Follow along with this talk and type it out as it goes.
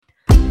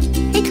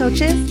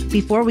coaches.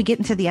 Before we get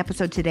into the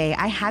episode today,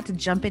 I had to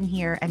jump in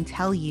here and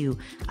tell you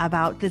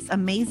about this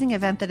amazing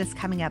event that is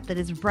coming up that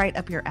is right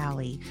up your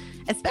alley,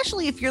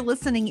 especially if you're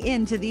listening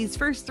in to these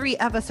first 3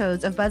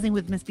 episodes of Buzzing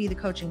with Miss B, the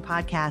coaching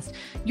podcast.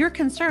 You're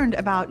concerned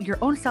about your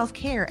own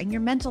self-care and your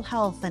mental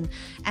health,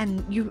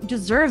 and you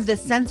deserve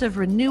this sense of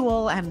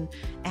renewal and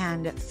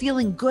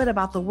feeling good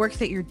about the work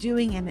that you're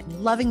doing and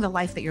loving the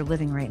life that you're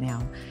living right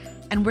now.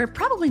 And we're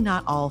probably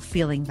not all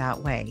feeling that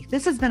way.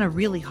 This has been a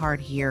really hard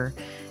year.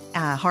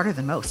 Harder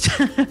than most.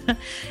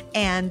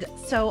 And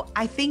so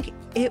I think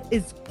it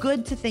is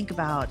good to think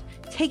about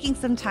taking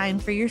some time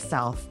for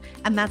yourself.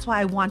 And that's why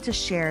I want to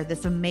share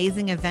this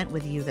amazing event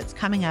with you that's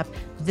coming up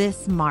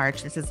this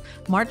March. This is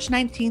March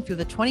 19th through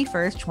the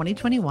 21st,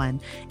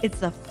 2021. It's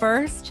the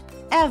first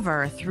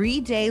ever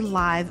 3-day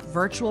live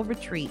virtual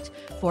retreat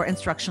for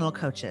instructional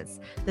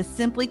coaches. The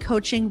Simply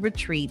Coaching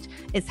Retreat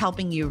is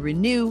helping you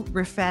renew,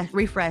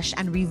 refresh,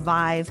 and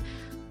revive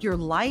your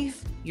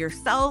life,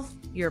 yourself,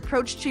 your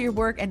approach to your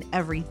work, and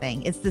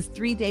everything. It's this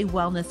 3-day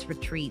wellness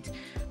retreat.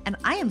 And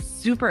I am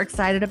super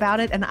excited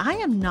about it. And I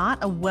am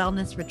not a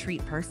wellness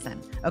retreat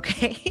person,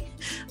 okay?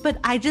 But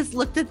I just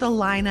looked at the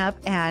lineup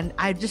and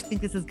I just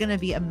think this is going to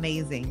be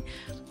amazing.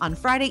 On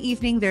Friday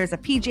evening, there's a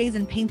PJs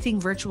and painting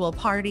virtual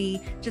party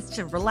just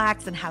to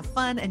relax and have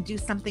fun and do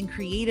something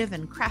creative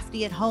and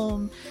crafty at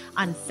home.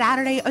 On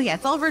Saturday, oh yeah,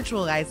 it's all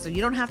virtual, guys, so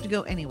you don't have to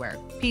go anywhere.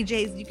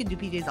 PJs, you can do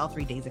PJs all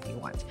 3 days if you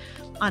want.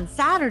 On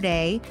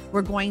Saturday,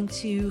 we're going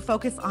to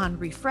focus on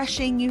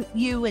refreshing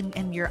you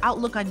and your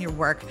outlook on your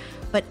work,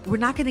 but we're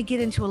not going to get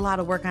into a lot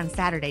of work on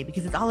Saturday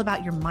because it's all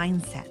about your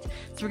mindset.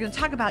 So we're going to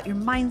talk about your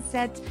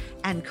mindset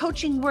and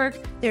coaching work.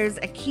 There's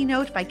a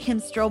keynote by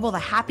Kim Strobel, the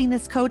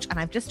happiness coach, and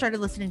I've just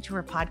started listening to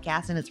her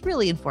podcast, and it's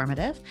really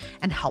informative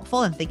and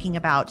helpful in thinking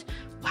about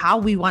how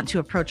we want to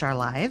approach our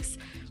lives.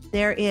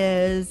 There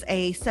is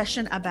a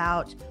session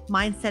about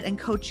mindset and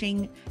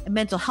coaching,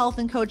 mental health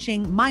and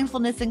coaching,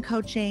 mindfulness and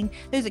coaching.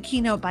 There's a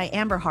keynote by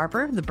Amber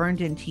Harper, the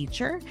burned-in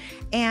teacher,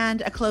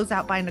 and a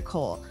closeout by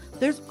Nicole.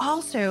 There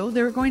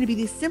are going to be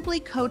these Simply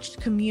Coached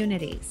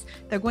communities.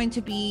 They're going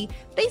to be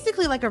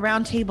basically like a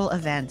roundtable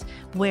event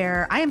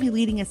where I am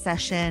leading a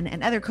session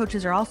and other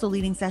coaches are also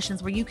leading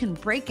sessions where you can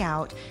break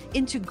out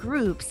into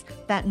groups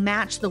that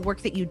match the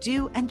work that you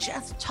do and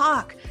just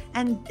talk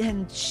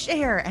and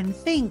share and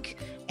think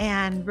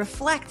and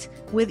reflect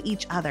with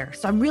each other.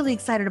 So I'm really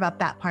excited about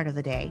that part of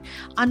the day.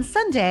 On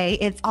Sunday,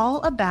 it's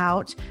all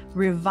about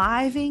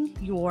reviving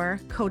your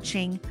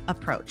coaching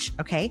approach.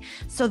 Okay.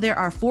 So there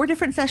are 4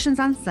 different sessions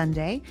on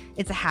Sunday.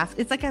 It's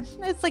like a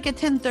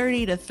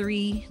 10:30 to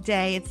 3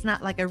 day. It's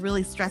not like a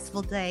really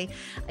stressful day.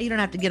 You don't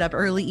have to get up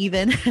early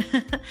even.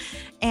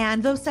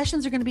 And those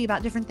sessions are going to be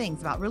about different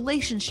things, about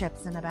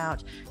relationships and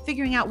about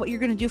figuring out what you're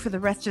going to do for the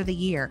rest of the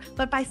year.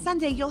 But by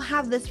Sunday, you'll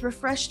have this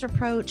refreshed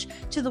approach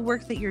to the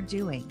work that you're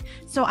doing.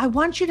 So I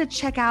want you to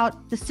check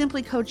out the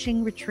Simply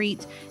Coaching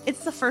Retreat.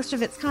 It's the first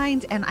of its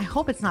kind, and I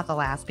hope it's not the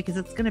last because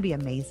it's going to be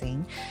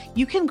amazing.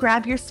 You can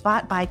grab your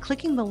spot by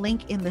clicking the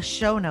link in the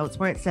show notes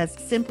where it says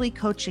Simply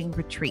Coaching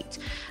Retreat.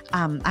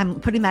 I'm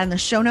putting that in the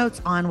show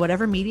notes on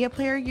whatever media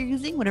player you're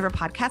using, whatever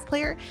podcast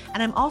player,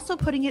 and I'm also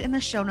putting it in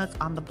the show notes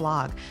on the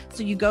blog.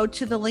 So you go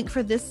to the link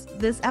for this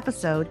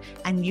episode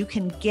and you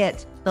can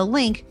get the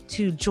link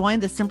to join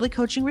the Simply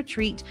Coaching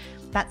Retreat.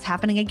 That's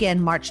happening again,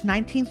 March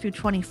 19th through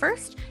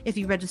 21st. If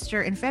you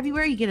register in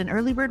February, you get an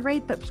early bird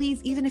rate, but please,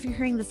 even if you're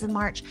hearing this in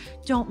March,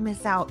 don't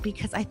miss out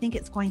because I think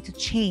it's going to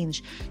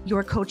change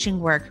your coaching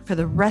work for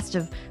the rest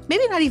of,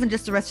 maybe not even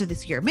just the rest of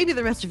this year, maybe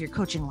the rest of your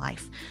coaching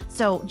life.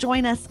 So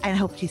join us. I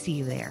hope to see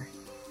you there.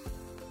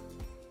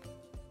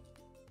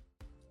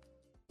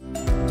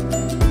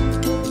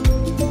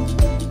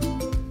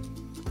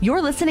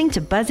 You're listening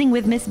to Buzzing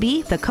with Miss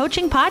B, the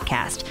coaching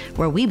podcast,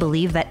 where we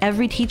believe that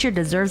every teacher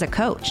deserves a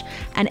coach,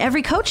 and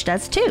every coach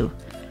does too.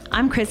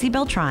 I'm Chrissy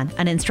Beltran,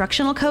 an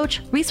instructional coach,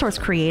 resource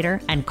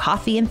creator, and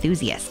coffee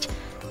enthusiast.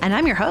 And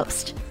I'm your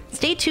host.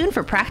 Stay tuned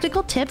for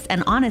practical tips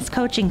and honest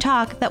coaching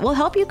talk that will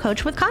help you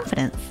coach with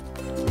confidence.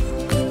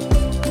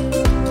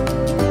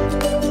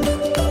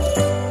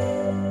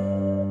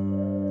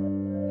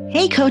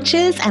 Hey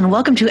coaches, and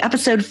welcome to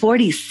episode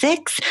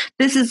 46.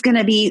 This is going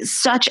to be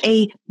such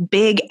a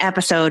big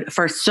episode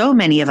for so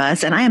many of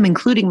us, and I am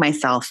including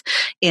myself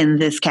in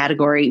this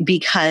category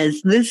because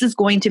this is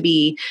going to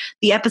be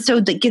the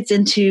episode that gets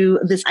into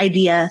this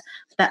idea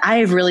that I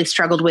have really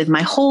struggled with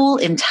my whole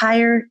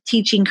entire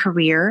teaching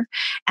career,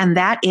 and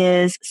that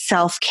is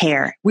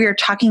self-care. We are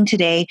talking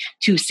today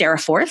to Sarah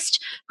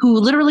Forrest, who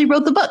literally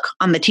wrote the book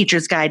on the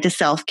Teacher's Guide to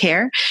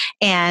Self-Care,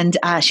 and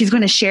she's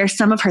going to share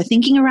some of her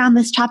thinking around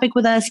this topic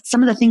with us,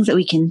 some of the things that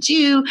we can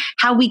do,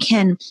 how we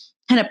can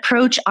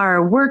approach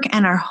our work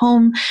and our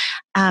home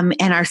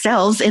and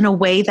ourselves in a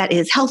way that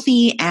is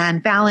healthy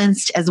and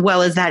balanced as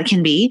well as that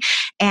can be.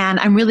 And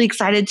I'm really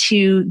excited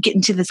to get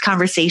into this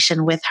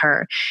conversation with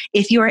her.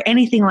 If you are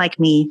anything like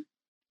me,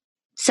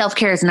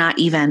 self-care is not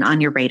even on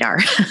your radar.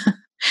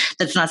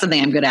 That's not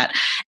something I'm good at.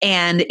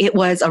 And it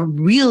was a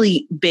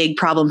really big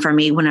problem for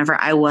me whenever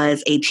I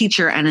was a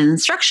teacher and an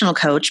instructional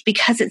coach,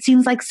 because it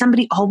seems like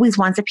somebody always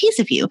wants a piece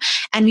of you.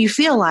 And you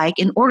feel like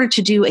in order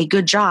to do a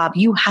good job,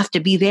 you have to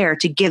be there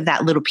to give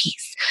that little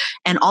piece.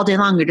 And all day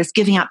long, you're just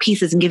giving out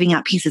pieces and giving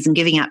out pieces and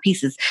giving out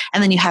pieces.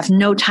 And then you have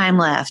no time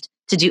left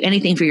to do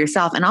anything for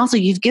yourself. And also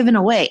you've given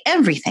away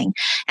everything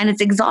and it's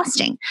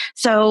exhausting.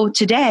 So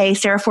today,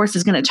 Sarah Forst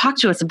is going to talk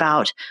to us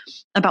about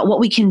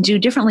what we can do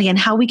differently and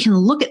how we can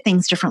look at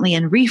things differently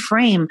and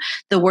reframe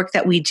the work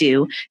that we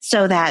do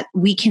so that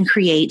we can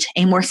create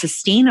a more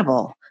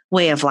sustainable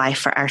way of life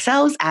for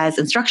ourselves as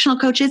instructional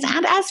coaches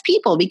and as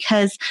people,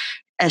 because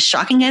as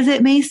shocking as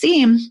it may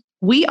seem,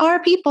 we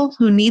are people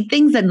who need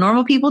things that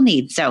normal people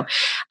need. So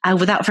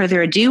without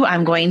further ado,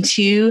 I'm going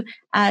to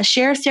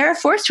share Sarah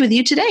Forst with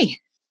you today.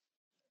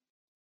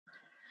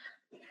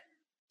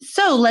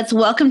 So let's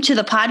welcome to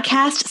the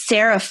podcast,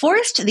 Sarah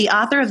Forst, the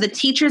author of The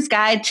Teacher's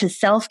Guide to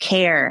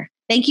Self-Care.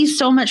 Thank you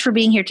so much for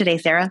being here today,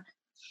 Sarah.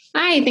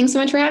 Hi, thanks so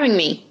much for having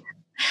me.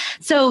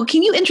 So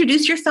can you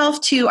introduce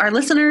yourself to our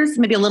listeners,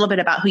 maybe a little bit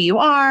about who you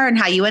are and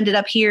how you ended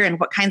up here and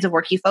what kinds of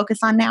work you focus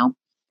on now?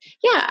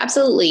 Yeah,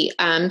 absolutely.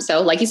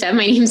 So like you said,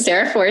 my name is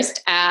Sarah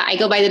Forst. I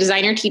go by the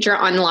Designer Teacher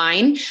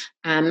online.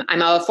 I'm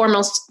a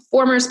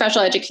former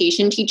special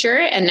education teacher,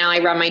 and now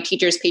I run my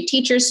Teachers Pay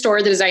Teachers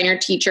store, the Designer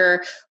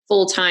Teacher,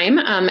 full-time,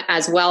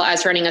 as well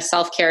as running a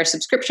self-care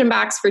subscription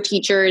box for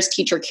teachers,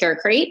 Teacher Care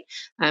Crate.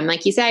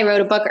 Like you said, I wrote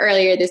a book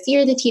earlier this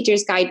year, The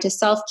Teacher's Guide to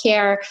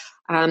Self-Care.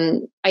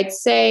 I'd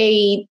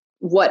say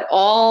what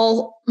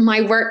all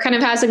my work kind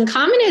of has in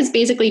common is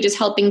basically just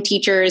helping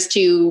teachers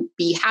to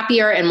be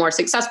happier and more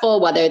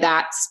successful, whether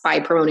that's by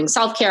promoting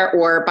self-care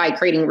or by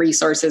creating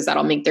resources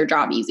that'll make their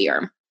job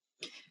easier.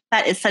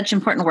 That is such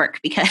important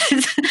work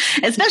because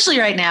especially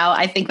right now,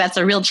 I think that's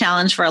a real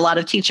challenge for a lot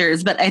of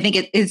teachers, but I think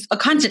it is a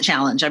constant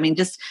challenge. I mean,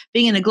 just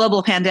being in a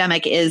global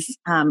pandemic is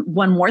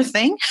one more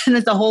thing and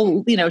it's a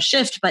whole,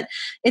 shift, but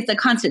it's a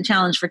constant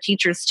challenge for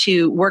teachers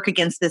to work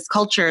against this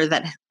culture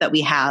that we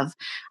have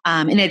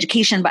in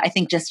education, but I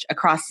think just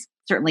across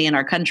certainly in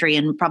our country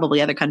and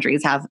probably other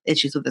countries have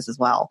issues with this as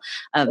well,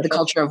 the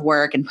culture of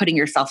work and putting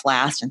yourself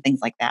last and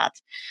things like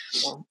that.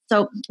 Yeah.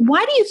 So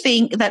why do you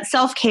think that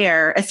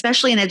self-care,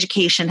 especially in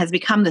education, has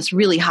become this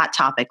really hot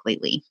topic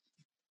lately?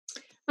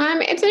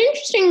 It's an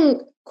interesting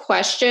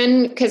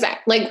question because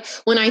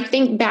when I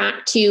think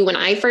back to when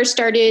I first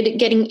started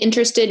getting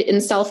interested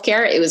in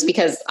self-care, it was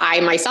because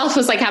I myself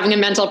was having a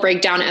mental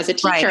breakdown as a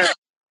teacher. Right.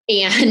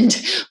 And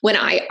when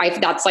I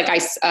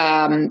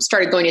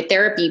started going to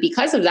therapy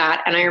because of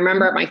that. And I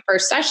remember at my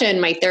first session,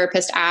 my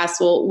therapist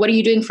asked, well, what are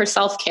you doing for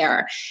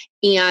self-care?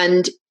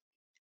 And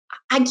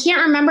I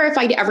can't remember if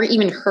I'd ever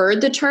even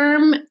heard the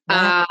term,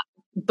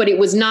 but it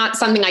was not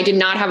something, I did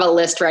not have a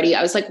list ready.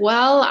 I was like,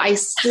 well, I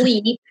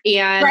sleep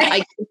and I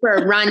go for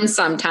a run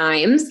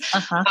sometimes.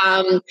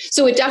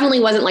 So it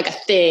definitely wasn't a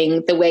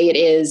thing the way it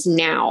is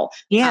now.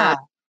 Yeah.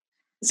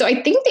 So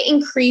I think the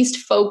increased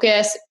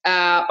focus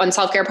on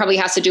self-care probably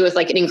has to do with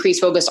an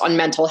increased focus on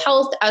mental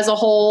health as a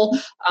whole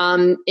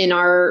in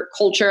our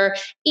culture.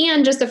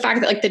 And just the fact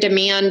that the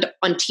demand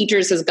on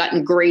teachers has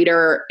gotten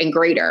greater and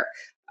greater.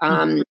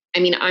 I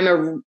mean, I'm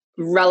a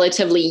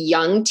relatively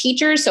young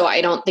teacher, so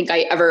I don't think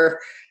I ever,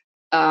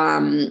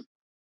 trying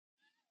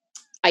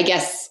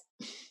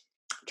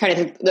to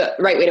think the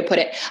right way to put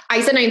it. I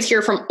sometimes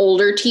hear from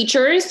older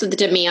teachers that the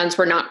demands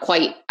were not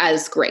quite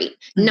as great.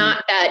 Mm-hmm.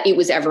 Not that it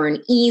was ever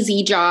an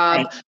easy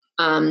job,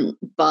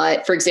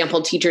 but for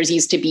example, teachers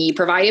used to be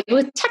provided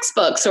with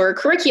textbooks or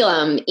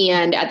curriculum.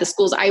 And at the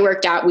schools I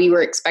worked at, we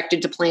were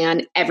expected to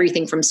plan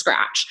everything from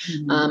scratch,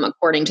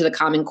 according to the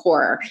Common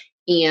Core.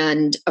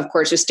 And of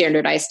course, with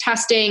standardized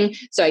testing.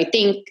 So I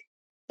think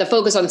the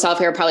focus on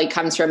self-care probably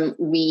comes from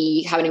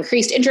we have an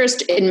increased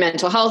interest in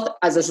mental health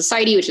as a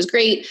society, which is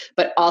great,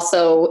 but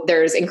also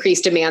there's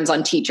increased demands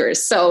on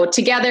teachers. So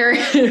together,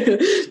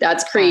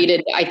 that's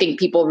created, I think,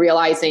 people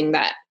realizing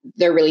that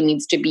there really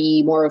needs to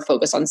be more of a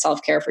focus on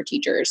self-care for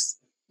teachers.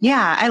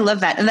 Yeah, I love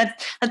that. And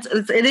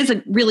it is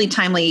a really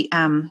timely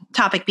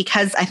topic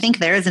because I think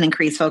there is an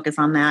increased focus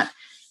on that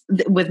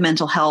with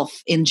mental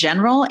health in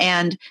general.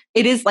 And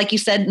it is, like you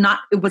said,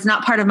 it was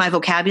not part of my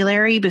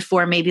vocabulary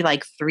before maybe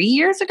 3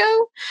 years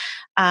ago.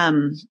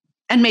 And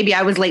maybe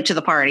I was late to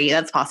the party.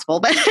 That's possible.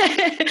 But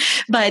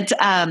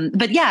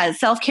yeah,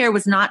 self-care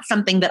was not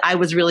something that I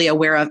was really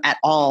aware of at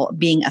all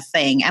being a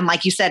thing. And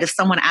like you said, if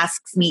someone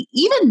asks me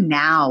even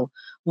now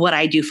what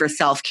I do for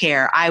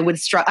self-care, I would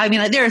struggle. I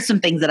mean, there are some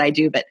things that I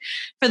do, but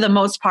for the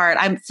most part,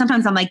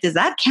 sometimes I'm like, does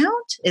that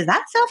count? Is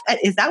that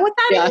what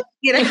that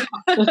is?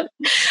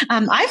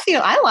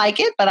 I like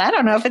it, but I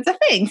don't know if it's a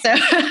thing.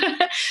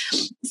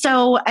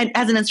 So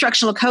as an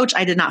instructional coach,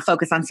 I did not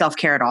focus on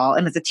self-care at all.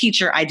 And as a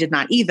teacher, I did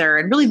not either.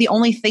 And really the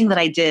only thing that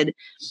I did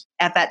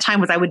at that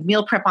time was I would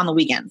meal prep on the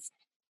weekends.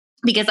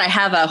 because I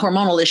have a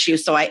hormonal issue.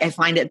 So I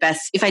find it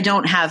best if I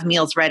don't have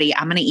meals ready,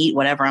 I'm going to eat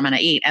whatever I'm going to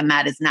eat. And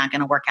that is not going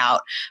to work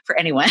out for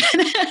anyone.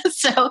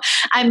 So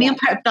I meal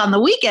prepped on the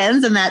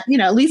weekends, and that,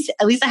 at least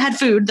I had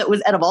food that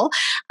was edible.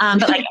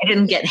 But like I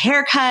didn't get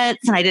haircuts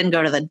and I didn't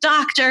go to the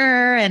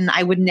doctor, and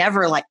I would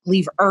never like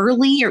leave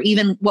early or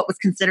even what was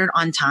considered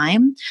on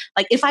time.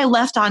 Like if I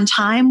left on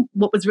time,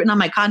 what was written on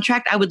my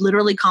contract, I would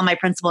literally call my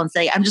principal and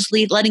say, I'm just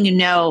letting you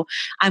know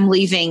I'm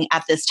leaving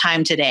at this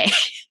time today.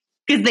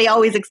 Because they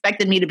always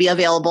expected me to be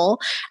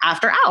available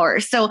after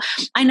hours. So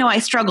I know I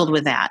struggled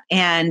with that,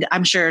 and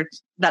I'm sure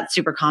that's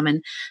super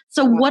common.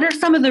 So what are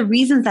some of the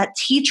reasons that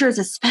teachers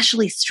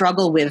especially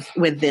struggle with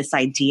this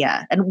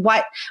idea? And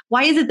why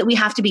is it that we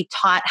have to be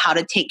taught how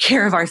to take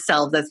care of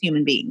ourselves as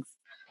human beings?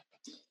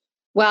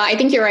 Well, I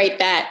think you're right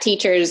that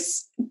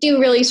teachers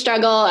do really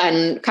struggle,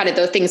 and kind of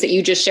the things that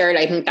you just shared,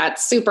 I think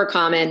that's super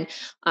common.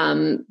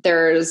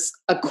 There's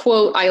a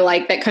quote I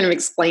like that kind of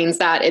explains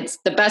that. It's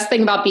the best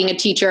thing about being a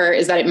teacher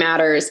is that it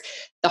matters.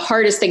 The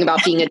hardest thing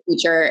about being a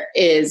teacher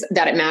is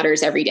that it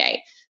matters every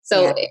day.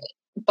 So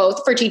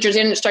both for teachers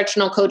and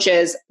instructional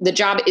coaches, the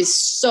job is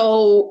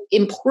so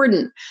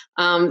important.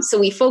 So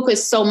we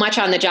focus so much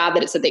on the job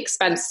that it's at the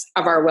expense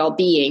of our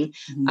well-being.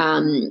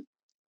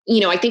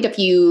 I think if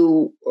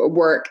you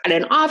work at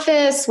an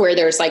office where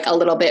there's like a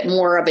little bit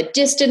more of a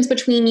distance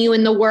between you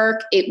and the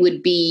work, it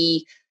would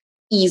be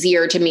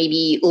easier to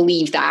maybe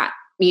leave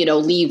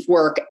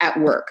work at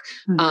work.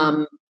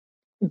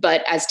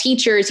 But as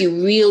teachers, you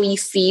really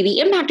see the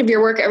impact of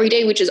your work every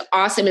day, which is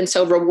awesome and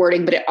so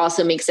rewarding, but it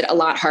also makes it a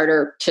lot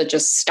harder to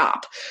just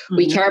stop.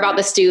 We care about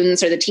the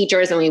students or the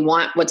teachers, and we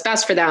want what's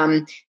best for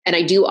them. And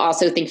I do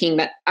also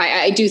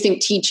I do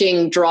think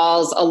teaching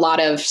draws a lot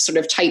of sort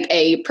of type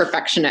A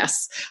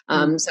perfectionists.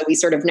 So we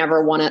sort of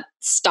never want to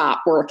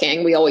stop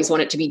working. We always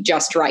want it to be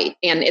just right.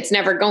 And it's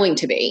never going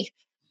to be.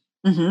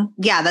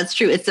 Yeah, that's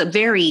true. It's a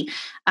very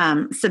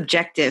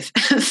subjective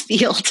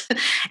field.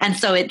 And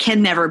so it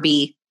can never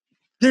be.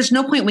 There's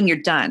no point when you're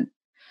done.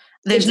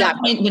 There's no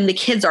point when the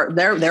kids are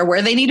they're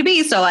where they need to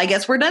be. So I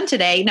guess we're done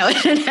today. No,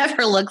 it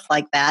never looks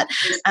like that.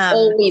 There's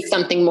always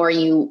something more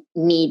you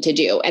need to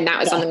do. And that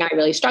was something I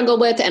really struggled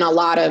with. And a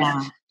lot of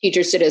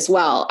teachers did as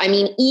well. I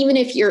mean, even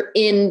if you're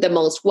in the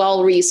most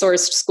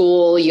well-resourced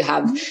school, you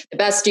have the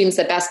best students,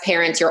 the best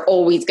parents, you're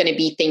always going to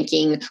be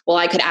thinking, well,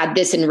 I could add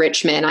this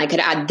enrichment. I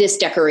could add this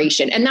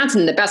decoration. And that's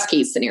in the best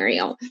case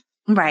scenario.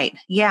 Right.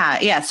 Yeah.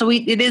 Yeah. So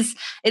it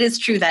is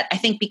true that I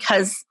think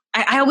because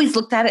I always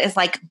looked at it as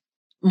like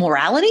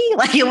morality,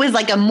 like it was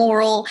like a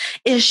moral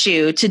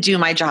issue to do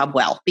my job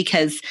well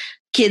because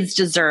kids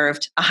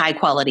deserved a high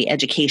quality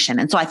education.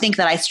 And so I think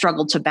that I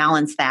struggled to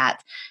balance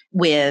that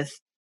with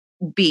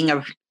being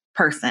a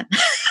person.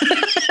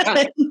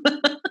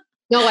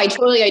 No, I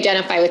totally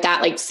identify with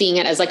that, like seeing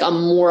it as like a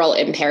moral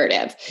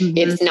imperative.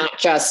 It's not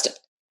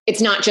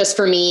just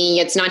for me.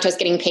 It's not just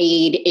getting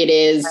paid. It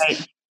is,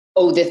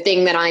 the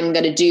thing that I'm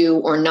going to do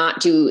or not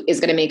do is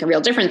going to make a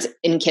real difference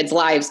in kids'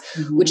 lives,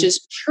 which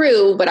is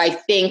true. But I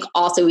think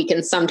also we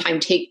can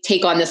sometimes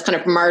take on this kind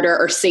of martyr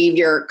or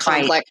savior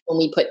complex when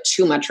we put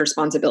too much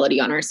responsibility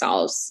on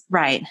ourselves.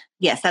 Right.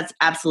 Yes, that's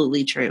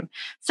absolutely true.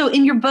 So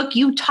in your book,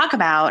 you talk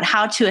about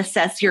how to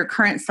assess your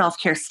current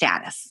self-care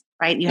status,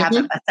 right? You have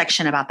a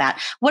section about that.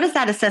 What does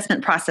that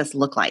assessment process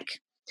look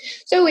like?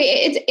 So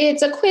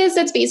it's a quiz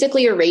that's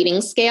basically a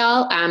rating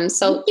scale.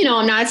 So,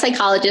 I'm not a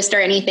psychologist or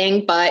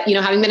anything, but,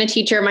 having been a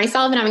teacher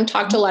myself and having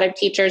talked to a lot of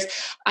teachers,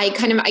 I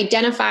kind of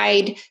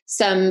identified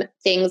some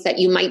things that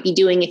you might be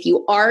doing if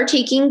you are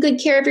taking good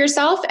care of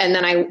yourself. And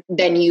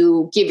then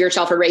you give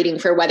yourself a rating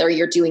for whether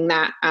you're doing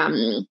that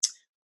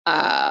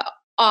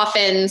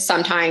often,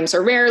 sometimes,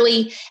 or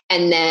rarely.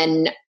 And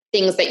then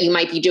things that you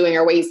might be doing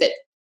or ways that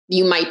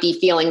you might be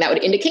feeling that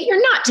would indicate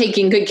you're not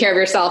taking good care of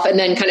yourself, and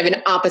then kind of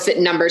an opposite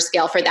number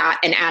scale for that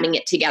and adding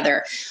it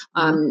together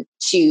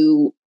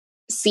to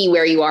see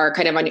where you are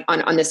kind of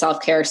on the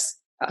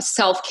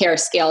self-care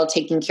scale,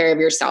 taking care of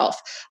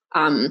yourself.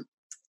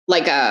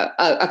 Like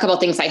a couple of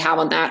things I have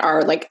on that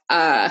are like,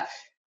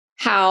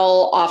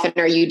 how often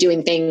are you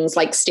doing things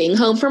like staying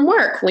home from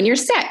work when you're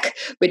sick,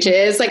 which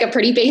is like a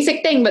pretty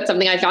basic thing, but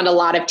something I found a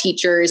lot of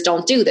teachers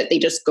don't do, that they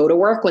just go to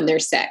work when they're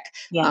sick.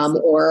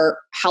 Or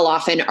how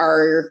often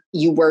are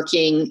you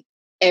working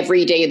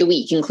every day of the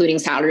week, including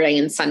Saturday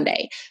and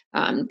Sunday,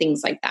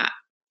 things like that.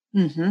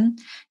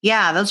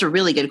 Yeah, those are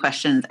really good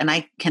questions. And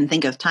I can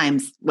think of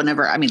times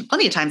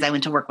plenty of times I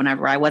went to work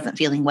whenever I wasn't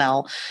feeling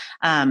well.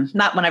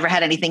 Not whenever I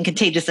had anything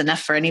contagious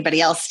enough for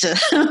anybody else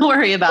to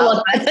worry about.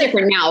 Well, it's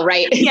different now,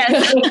 right?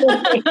 Yes.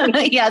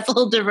 Yeah, it's a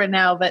little different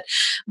now, but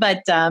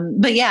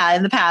yeah,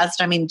 in the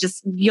past,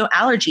 just,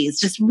 allergies,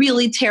 just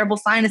really terrible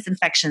sinus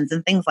infections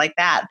and things like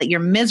that you're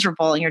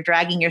miserable and you're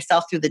dragging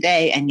yourself through the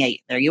day. And yet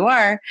there you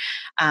are,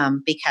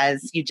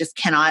 because you just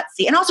cannot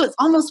see. And also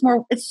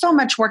it's so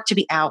much work to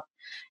be out.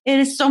 It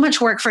is so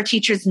much work for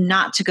teachers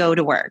not to go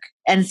to work.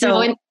 And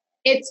so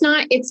it's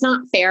not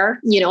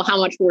fair, how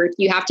much work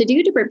you have to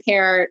do to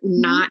prepare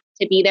not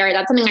to be there.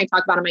 That's something I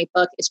talk about in my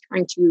book, is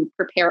trying to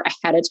prepare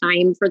ahead of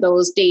time for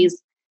those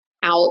days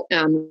out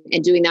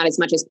and doing that as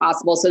much as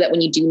possible so that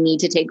when you do need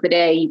to take the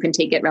day, you can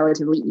take it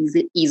relatively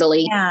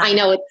easily. Yeah. I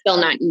know it's still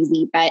not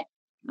easy, but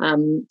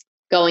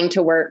going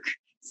to work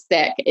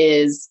sick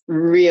is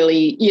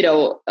really,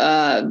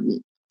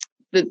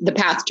 the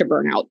path to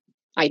burnout,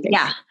 I think.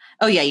 Yeah.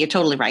 Oh yeah, you're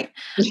totally right.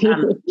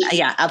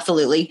 Yeah,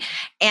 absolutely.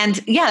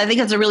 And yeah, I think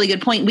that's a really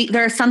good point.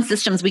 There are some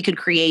systems we could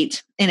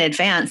create in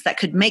advance that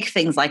could make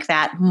things like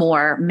that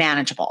more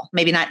manageable.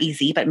 Maybe not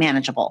easy, but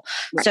manageable.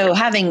 Right. So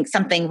having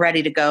something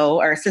ready to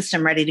go or a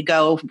system ready to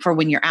go for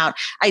when you're out.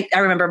 I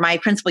remember my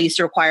principal used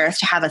to require us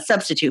to have a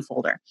substitute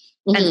folder.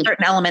 And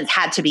certain elements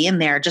had to be in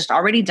there, just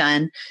already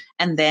done.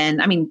 And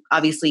then, I mean,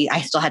 obviously I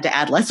still had to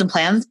add lesson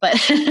plans, but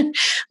certain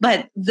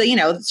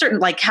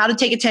like how to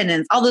take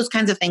attendance, all those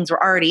kinds of things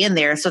were already in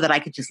there so that I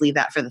could just leave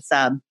that for the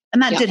sub.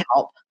 And that did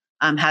help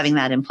having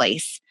that in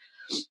place.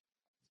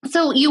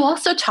 So you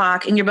also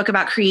talk in your book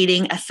about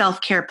creating a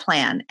self-care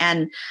plan.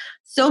 And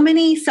so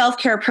many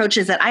self-care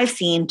approaches that I've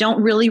seen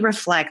don't really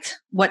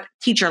reflect what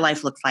teacher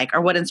life looks like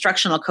or what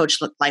instructional coach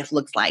life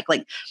looks like.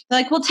 Like,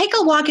 they're like, well, take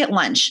a walk at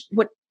lunch.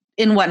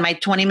 My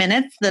 20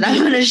 minutes that I'm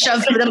going to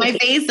shove food in my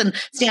face and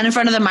stand in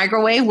front of the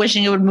microwave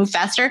wishing it would move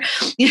faster.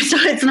 So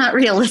it's not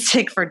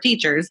realistic for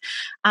teachers.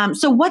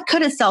 So what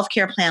could a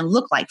self-care plan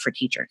look like for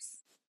teachers?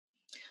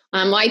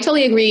 Well, I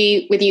totally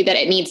agree with you that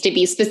it needs to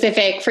be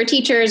specific for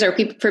teachers or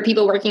for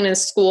people working in a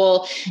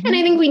school. Mm-hmm. And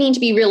I think we need to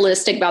be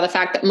realistic about the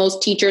fact that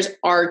most teachers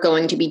are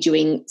going to be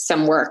doing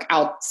some work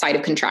outside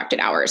of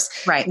contracted hours.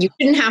 Right. You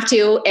shouldn't have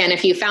to. And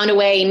if you found a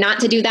way not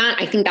to do that,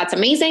 I think that's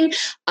amazing.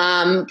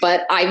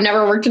 But I've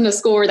never worked in a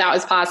school where that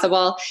was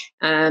possible.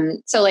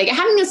 So like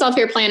having a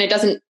self-care plan, it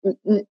doesn't,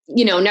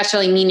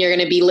 necessarily mean you're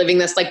going to be living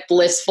this like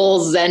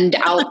blissful Zen'd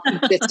out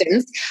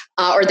existence,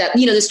 or that,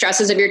 the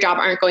stresses of your job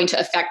aren't going to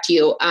affect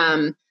you.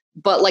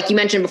 But like you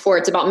mentioned before,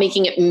 it's about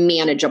making it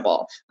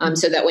manageable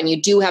so that when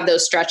you do have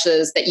those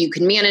stretches that you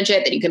can manage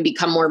it, that you can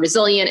become more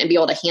resilient and be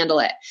able to handle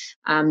it.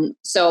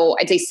 So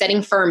I'd say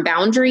setting firm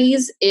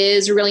boundaries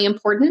is really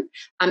important.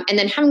 And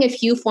then having a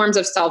few forms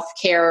of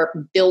self-care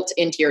built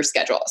into your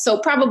schedule. So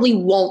probably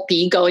won't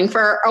be going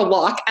for a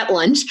walk at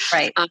lunch.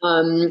 Right.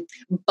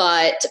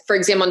 But for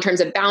example, in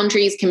terms of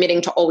boundaries,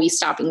 committing to always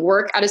stopping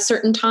work at a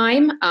certain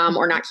time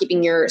or not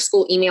keeping your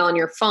school email on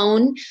your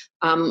phone.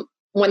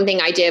 One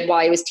thing I did while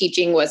I was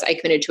teaching was I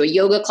committed to a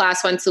yoga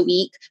class once a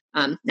week.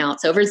 Now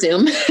it's over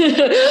Zoom.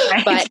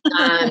 Right. But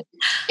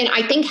and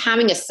I think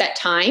having a set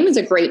time is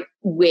a great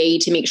way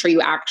to make sure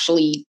you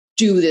actually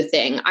do the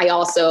thing. I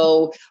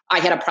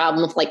had a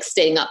problem with like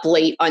staying up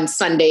late on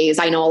Sundays.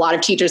 I know a lot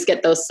of teachers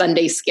get those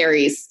Sunday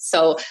scaries.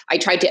 So I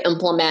tried to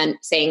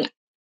implement saying,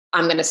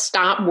 I'm going to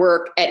stop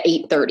work at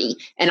 8:30.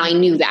 And I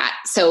knew that.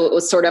 So it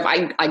was sort of,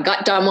 I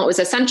got done what was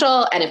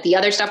essential. And if the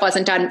other stuff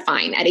wasn't done,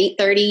 fine. At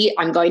 8:30,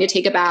 I'm going to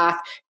take a bath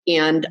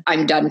and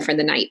I'm done for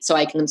the night so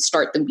I can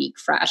start the week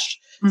fresh.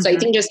 Mm-hmm. So I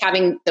think just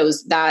having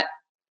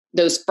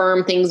those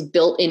firm things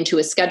built into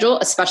a schedule,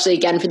 especially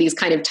again for these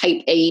kind of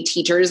type A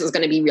teachers, is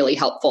going to be really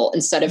helpful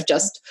instead of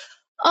just,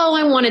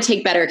 I want to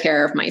take better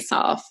care of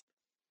myself.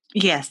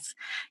 Yes.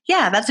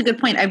 Yeah, that's a good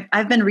point.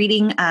 I've been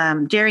reading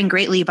Daring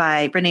Greatly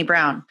by Brené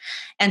Brown,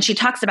 and she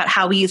talks about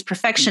how we use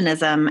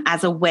perfectionism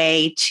as a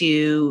way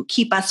to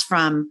keep us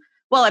from,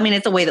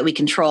 it's a way that we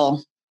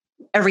control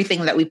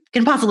everything that we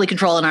can possibly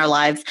control in our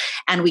lives,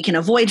 and we can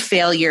avoid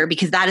failure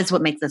because that is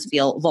what makes us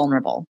feel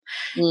vulnerable.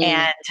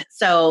 And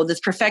so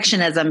this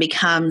perfectionism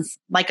becomes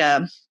like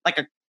an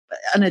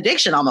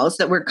addiction almost,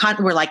 that we're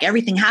like,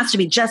 everything has to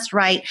be just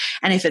right.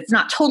 And if it's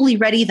not totally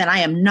ready, then I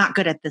am not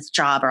good at this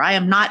job, or I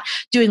am not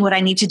doing what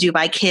I need to do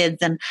by kids.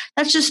 And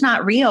that's just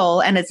not real,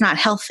 and it's not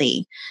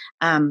healthy.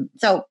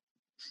 So,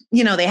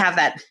 they have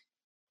that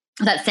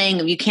saying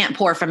of you can't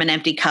pour from an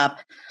empty cup.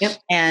 Yep.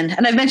 And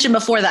I've mentioned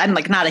before that I'm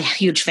like not a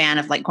huge fan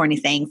of like corny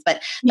sayings,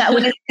 but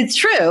it's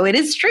true. It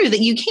is true that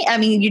you can't,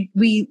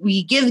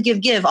 we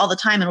give all the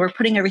time, and we're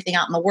putting everything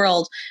out in the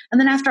world. And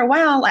then after a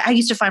while, I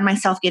used to find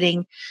myself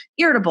getting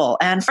irritable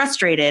and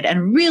frustrated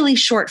and really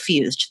short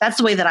fused. That's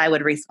the way that I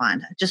would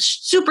respond.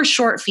 Just super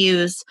short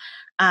fuse.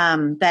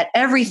 That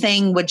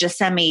everything would just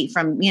send me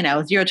from,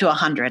 0 to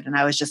 100. And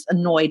I was just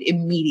annoyed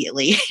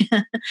immediately.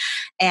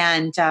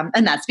 And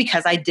that's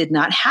because I did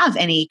not have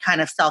any kind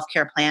of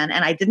self-care plan,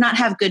 and I did not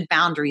have good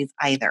boundaries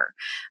either.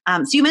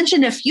 So you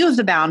mentioned a few of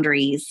the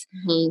boundaries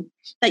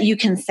that you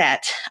can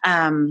set.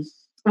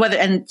 What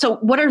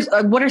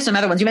are some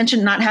other ones? You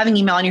mentioned not having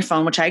email on your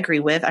phone, which I agree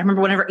with. I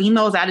remember whenever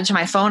email was added to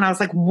my phone, I was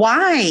like,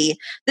 why?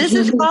 This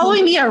is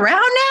following me around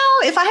now?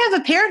 If I have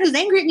a parent who's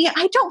angry at me,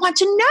 I don't want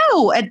to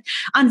know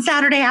on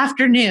Saturday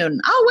afternoon.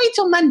 I'll wait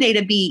till Monday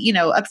to be,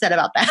 upset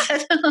about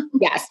that.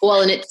 Yes.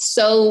 Well, and it's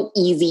so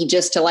easy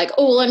just to like,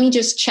 let me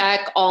just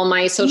check all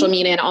my social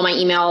media and all my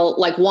email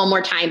like one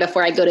more time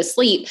before I go to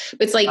sleep.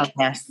 But it's like,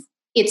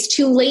 it's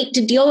too late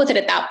to deal with it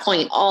at that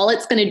point. All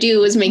it's going to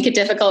do is make it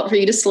difficult for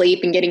you to sleep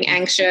and getting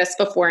anxious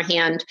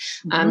beforehand.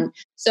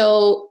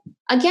 So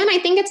again, I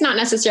think it's not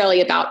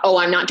necessarily about,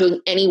 I'm not doing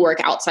any work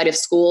outside of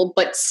school,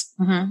 but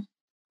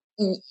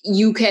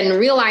you can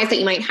realize that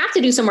you might have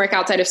to do some work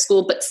outside of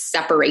school, but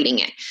separating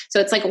it. So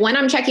it's like when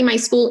I'm checking my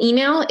school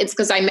email, it's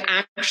because I'm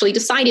actually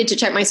decided to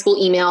check my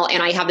school email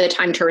and I have the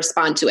time to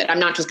respond to it. I'm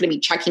not just going to be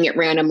checking it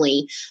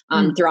randomly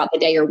throughout the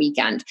day or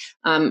weekend.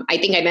 I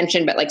think I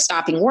mentioned, but like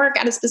stopping work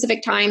at a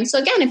specific time. So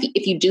again,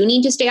 if you do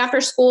need to stay after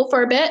school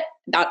for a bit,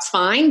 that's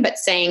fine. But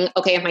saying,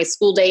 okay, if my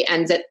school day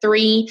ends at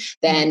 3,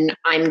 then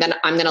I'm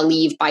gonna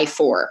leave by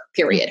 4,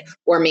 period.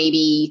 Or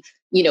maybe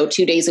 2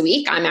 days a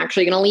week, I'm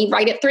actually going to leave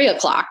right at 3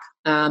 o'clock.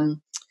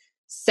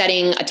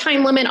 Setting a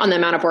time limit on the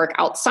amount of work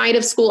outside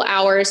of school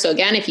hours. So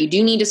again, if you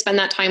do need to spend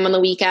that time on the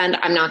weekend,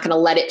 I'm not going to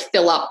let it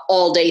fill up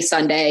all day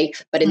Sunday,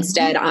 but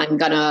instead I'm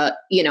going to,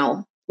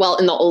 well,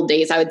 in the old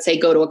days, I would say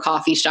go to a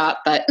coffee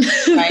shop, but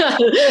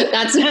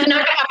that's not going to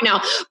happen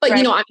now. But,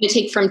 I'm going to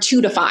take from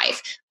 2 to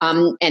 5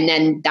 and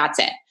then that's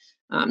it.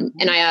 And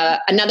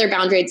another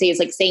boundary I'd say is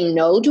like saying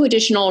no to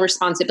additional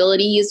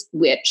responsibilities,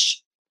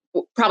 which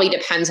probably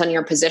depends on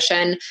your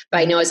position. But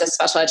I know as a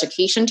special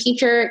education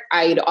teacher,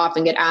 I'd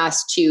often get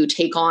asked to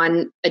take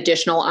on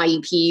additional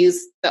IEPs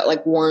that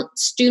like weren't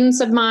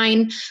students of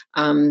mine.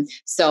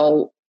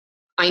 So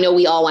I know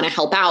we all want to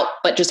help out,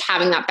 but just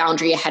having that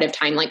boundary ahead of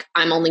time, like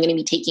I'm only going to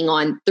be taking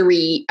on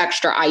 3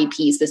 extra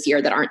IEPs this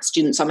year that aren't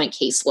students on my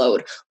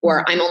caseload,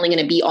 or I'm only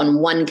going to be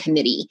on 1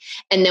 committee.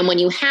 And then when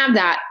you have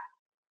that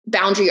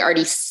boundary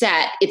already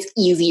set, it's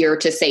easier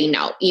to say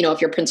no.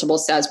 If your principal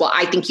says, well,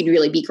 I think you'd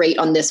really be great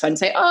on this one,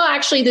 say, oh,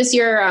 actually this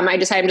year, I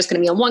decided I'm just going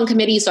to be on 1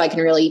 committee so I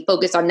can really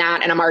focus on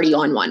that. And I'm already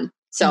on 1.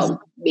 So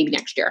maybe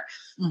next year.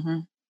 Mm-hmm.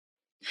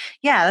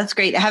 Yeah, that's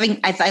great.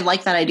 I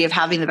like that idea of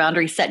having the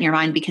boundary set in your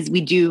mind, because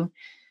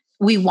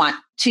we want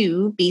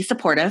to be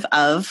supportive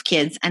of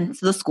kids and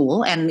the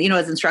school. And,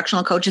 as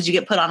instructional coaches, you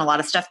get put on a lot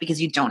of stuff because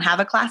you don't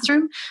have a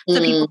classroom. So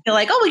people feel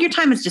like, oh, well, your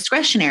time is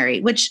discretionary,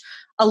 which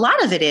a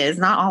lot of it is,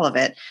 not all of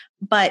it,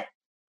 but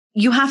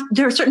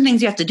there are certain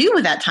things you have to do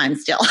with that time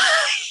still.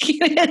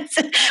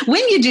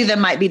 When you do them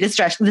might be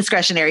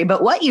discretionary,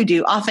 but what you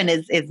do often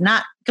is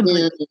not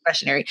completely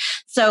discretionary.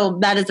 So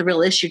that is a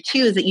real issue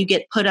too, is that you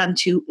get put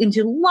into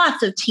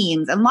lots of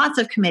teams and lots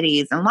of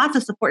committees and lots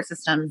of support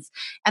systems.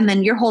 And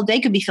then your whole day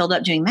could be filled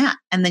up doing that.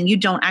 And then you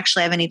don't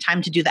actually have any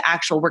time to do the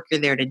actual work you're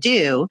there to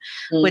do,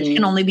 which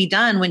can only be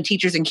done when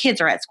teachers and kids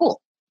are at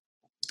school.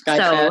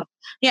 Gotcha. So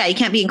yeah, you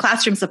can't be in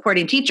classroom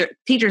supporting teachers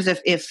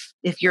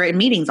if you're in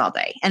meetings all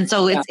day. And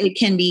so it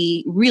can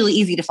be really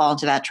easy to fall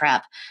into that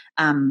trap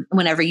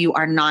whenever you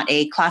are not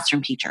a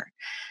classroom teacher.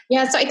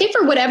 Yeah. So I think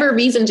for whatever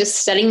reason,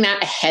 just setting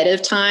that ahead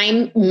of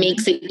time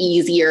makes it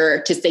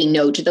easier to say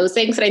no to those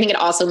things. And I think it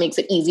also makes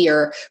it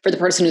easier for the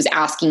person who's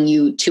asking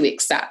you to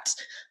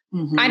accept.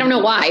 I don't know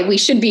why. We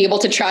should be able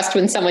to trust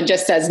when someone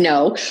just says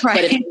no.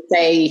 Right.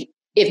 But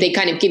if they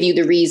kind of give you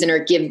the reason or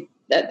give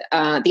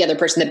the other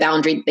person the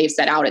boundary they've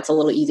set out, it's a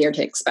little easier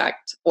to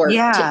expect or to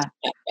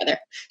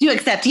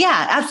accept.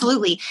 Yeah,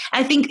 absolutely.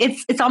 I think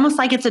it's almost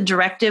like it's a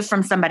directive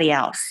from somebody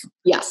else.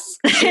 Yes.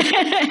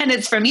 And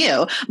it's from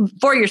you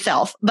for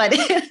yourself, but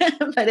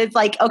it's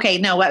like, okay,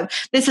 no,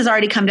 this has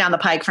already come down the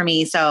pike for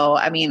me. So,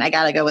 I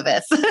got to go with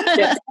this.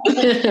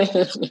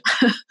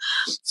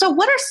 So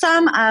what are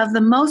some of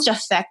the most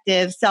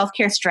effective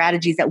self-care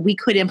strategies that we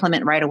could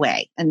implement right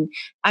away? And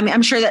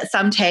I'm sure that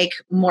some take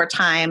more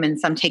time and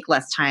some take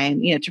less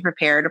time, to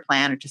prepare, to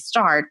plan, or to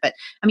start. But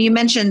you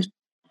mentioned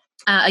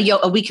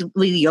a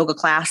weekly yoga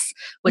class,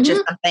 which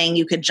is something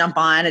you could jump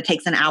on. It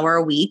takes an hour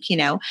a week,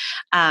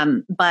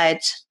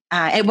 but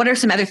what are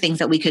some other things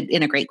that we could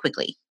integrate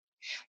quickly?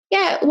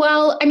 Yeah,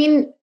 well,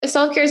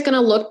 self-care is going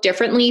to look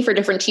differently for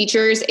different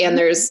teachers, and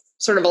there's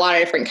sort of a lot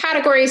of different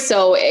categories.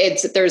 So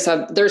there's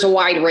a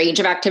wide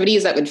range of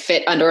activities that would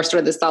fit under sort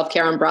of the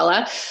self-care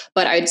umbrella.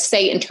 But I'd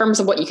say in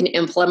terms of what you can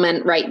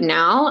implement right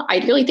now,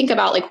 I'd really think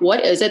about like,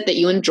 what is it that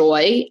you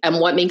enjoy and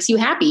what makes you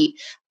happy?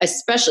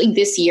 Especially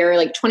this year,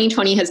 like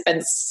 2020 has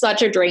been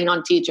such a drain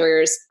on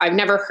teachers. I've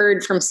never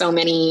heard from so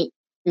many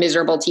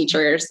miserable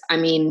teachers.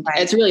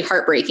 It's really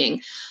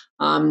heartbreaking.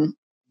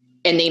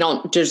 And they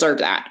don't deserve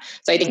that.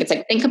 So I think it's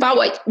like, think about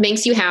what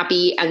makes you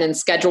happy and then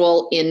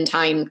schedule in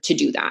time to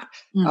do that.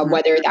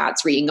 Whether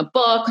that's reading a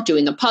book,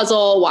 doing a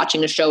puzzle,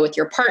 watching a show with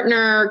your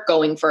partner,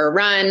 going for a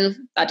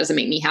run. That doesn't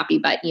make me happy,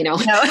 but No.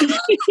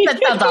 That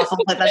sounds awful,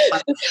 but that's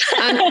fun.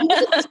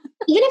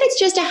 Even if it's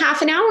just a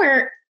half an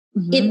hour,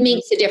 it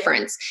makes a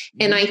difference.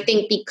 And I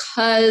think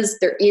because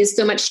there is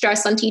so much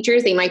stress on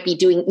teachers, they might be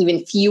doing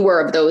even fewer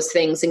of those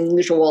things than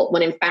usual,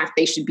 when in fact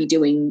they should be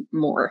doing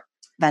more.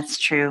 That's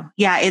true.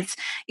 Yeah. It's,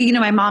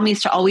 my mom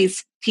used to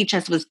always teach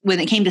us when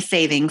it came to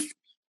savings,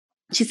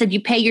 she said, you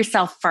pay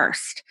yourself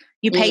first.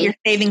 You pay your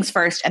savings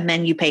first, and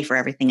then you pay for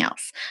everything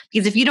else.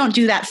 Because if you don't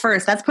do that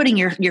first, that's putting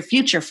your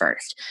future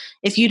first.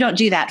 If you don't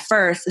do that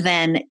first,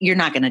 then you're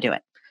not going to do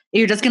it.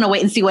 You're just going to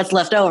wait and see what's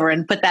left over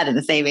and put that in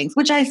the savings,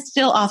 which I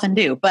still often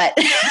do. But,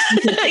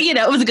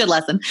 it was a good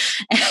lesson.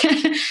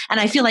 And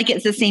I feel like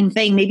it's the same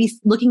thing. Maybe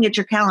looking at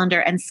your calendar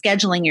and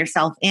scheduling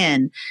yourself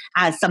in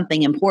as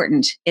something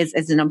important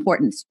is an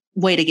important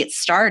way to get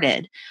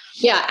started.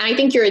 Yeah, I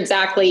think you're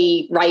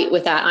exactly right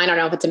with that. I don't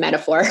know if it's a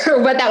metaphor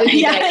or what that would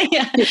be.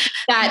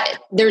 That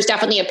there's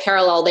definitely a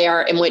parallel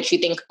there in which you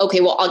think,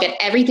 okay, well, I'll get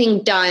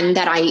everything done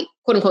that I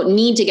quote unquote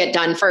need to get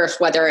done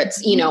first, whether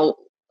it's,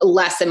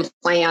 lesson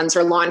plans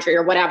or laundry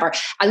or whatever.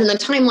 And then the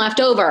time left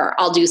over,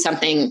 I'll do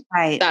something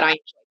that I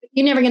enjoy.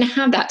 You're never going to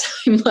have that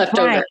time left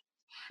over.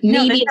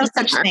 Maybe no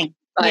such thing.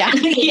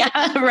 But.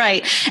 Yeah,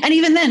 right. And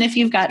even then, if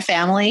you've got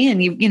family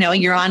and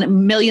you're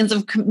on millions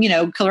of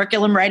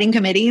curriculum writing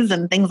committees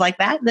and things like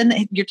that,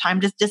 then your time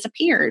just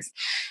disappears.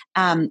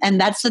 And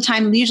that's the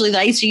time usually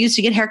that I used to use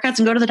to get haircuts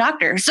and go to the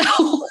doctor. So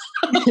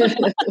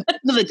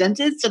the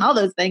dentist and all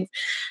those things.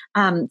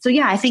 So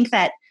yeah, I think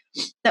that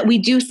we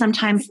do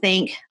sometimes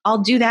think I'll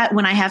do that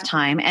when I have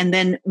time, and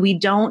then we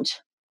don't.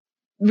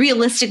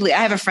 Realistically, I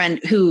have a friend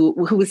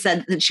who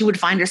said that she would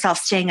find herself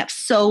staying up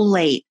so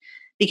late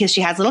because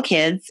she has little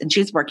kids and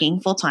she's working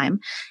full time,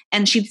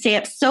 and she'd stay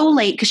up so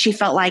late because she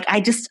felt like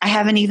I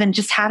haven't even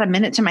just had a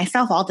minute to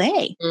myself all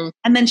day.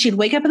 And then she'd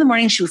wake up in the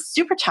morning, she was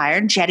super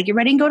tired and she had to get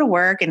ready and go to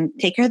work and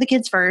take care of the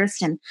kids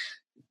first, and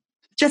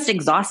just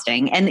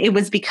exhausting. And it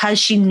was because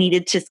she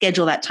needed to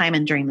schedule that time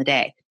in during the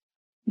day,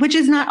 which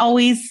is not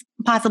always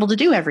possible to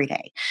do every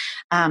day.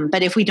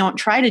 But if we don't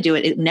try to do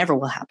it, it never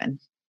will happen.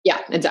 Yeah,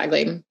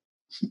 exactly.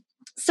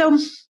 So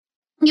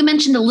you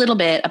mentioned a little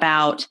bit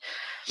about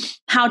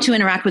how to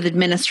interact with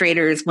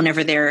administrators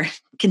whenever they're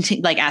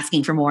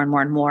asking for more and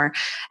more and more.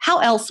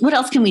 What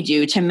else can we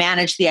do to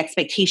manage the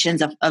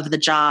expectations of the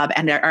job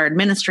and our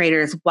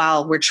administrators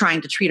while we're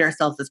trying to treat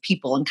ourselves as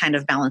people and kind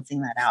of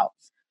balancing that out?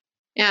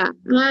 Yeah.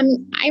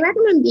 I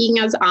recommend being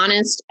as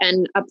honest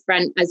and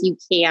upfront as you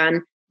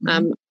can.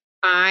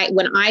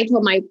 When I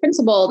told my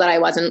principal that I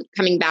wasn't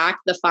coming back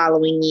the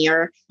following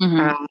year,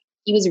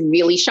 he was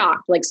really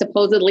shocked. Like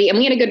supposedly, and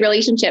we had a good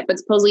relationship, but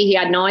supposedly he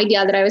had no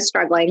idea that I was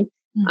struggling.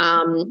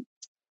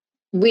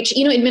 Which,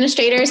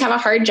 administrators have a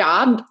hard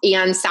job,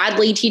 and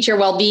sadly, teacher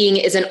well-being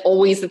isn't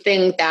always the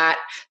thing that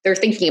they're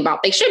thinking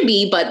about. They should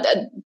be, but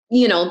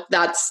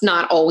that's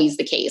not always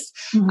the case.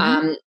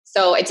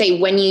 So I'd say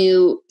when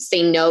you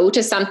say no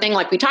to something,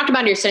 like we talked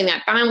about, you're setting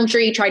that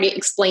boundary, try to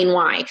explain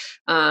why.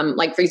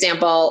 Like, for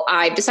example,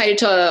 I've decided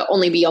to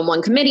only be on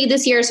one committee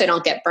this year so I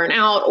don't get burnt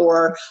out,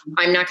 or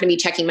I'm not going to be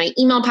checking my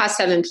email past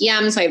 7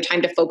 p.m. so I have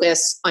time to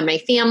focus on my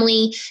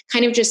family,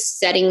 kind of just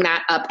setting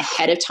that up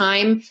ahead of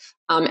time.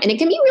 And it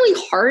can be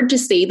really hard to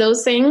say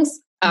those things.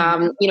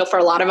 For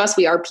a lot of us,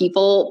 we are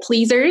people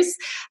pleasers.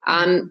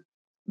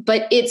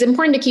 But it's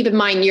important to keep in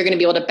mind you're going to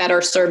be able to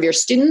better serve your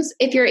students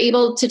if you're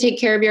able to take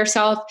care of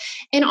yourself.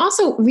 And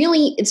also,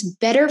 really, it's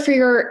better for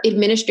your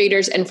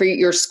administrators and for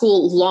your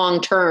school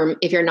long-term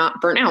if you're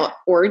not burnt out,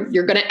 or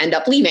you're going to end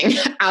up leaving,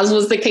 as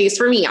was the case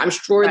for me. I'm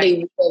sure they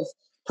would have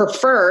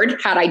preferred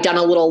had I done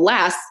a little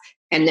less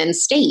and then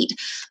stayed.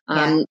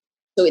 So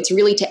it's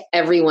really to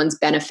everyone's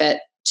benefit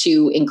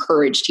to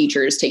encourage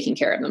teachers taking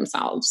care of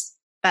themselves.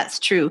 That's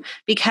true,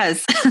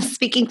 because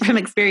speaking from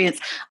experience,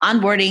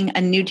 onboarding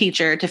a new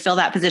teacher to fill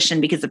that position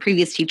because the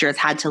previous teacher has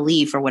had to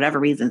leave for whatever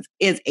reasons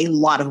is a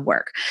lot of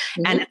work.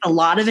 And it's a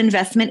lot of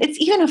investment.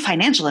 It's even a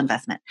financial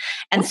investment.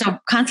 And so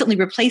constantly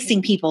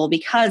replacing people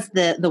because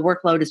the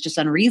workload is just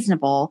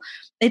unreasonable,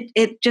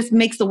 it just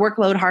makes the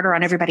workload harder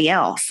on everybody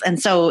else. And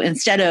so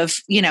instead of,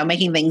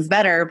 making things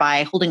better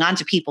by holding on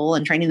to people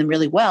and training them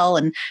really well,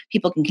 and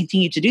people can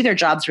continue to do their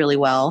jobs really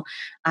well,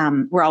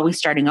 we're always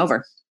starting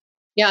over.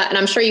 Yeah. And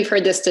I'm sure you've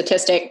heard this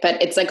statistic, but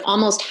it's like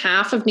almost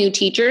half of new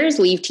teachers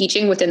leave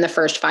teaching within the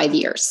first 5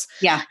 years.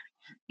 Yeah.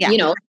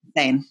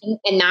 Insane.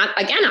 And not,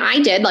 again, I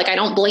did, I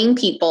don't blame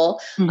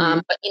people,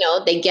 but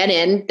they get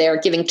in,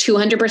 they're giving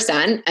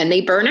 200% and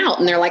they burn out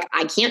and they're like,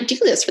 I can't do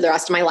this for the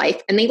rest of my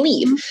life. And they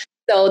leave.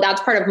 So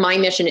that's part of my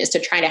mission, is to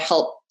try to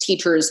help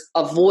teachers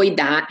avoid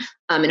that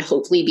and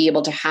hopefully be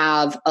able to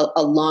have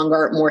a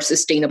longer, more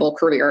sustainable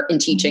career in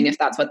teaching if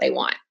that's what they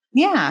want.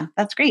 Yeah,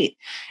 that's great.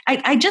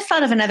 I just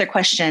thought of another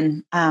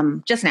question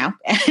just now.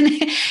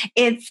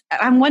 And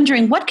I'm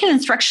wondering, what can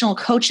instructional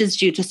coaches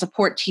do to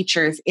support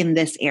teachers in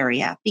this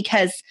area?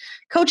 Because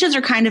coaches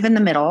are kind of in the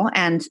middle,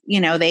 and,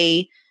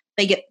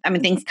 they get,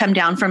 things come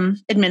down from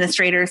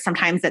administrators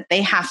sometimes that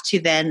they have to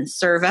then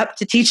serve up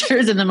to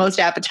teachers in the most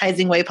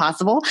appetizing way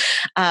possible,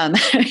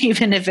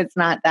 even if it's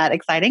not that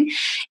exciting.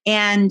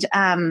 And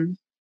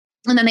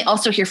then they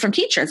also hear from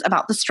teachers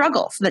about the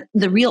struggles,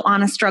 the real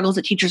honest struggles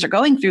that teachers are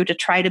going through to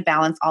try to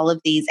balance all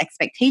of these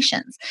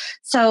expectations.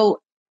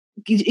 So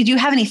do you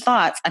have any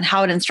thoughts on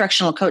how an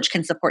instructional coach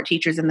can support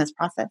teachers in this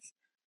process?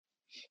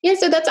 Yeah,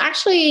 so that's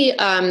actually,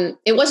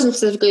 it wasn't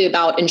specifically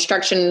about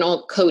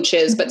instructional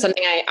coaches, but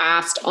something I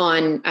asked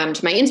on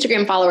to my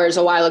Instagram followers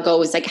a while ago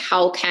was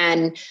how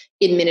can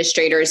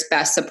administrators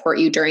best support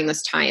you during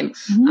this time?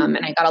 And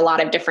I got a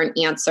lot of different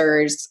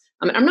answers.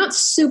 I'm not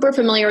super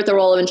familiar with the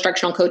role of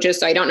instructional coaches,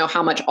 so I don't know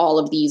how much all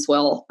of these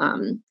will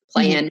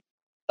play in.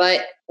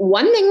 But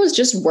one thing was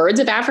just words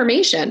of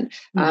affirmation.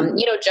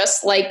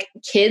 Just like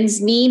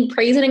kids need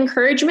praise and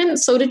encouragement,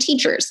 so do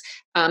teachers.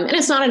 And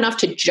it's not enough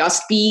to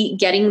just be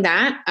getting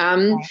that.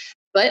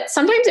 But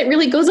sometimes it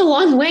really goes a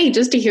long way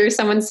just to hear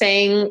someone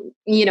saying,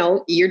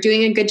 you're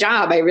doing a good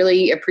job. I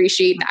really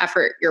appreciate the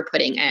effort you're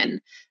putting in.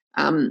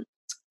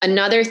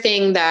 Another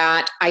thing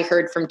that I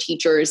heard from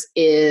teachers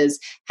is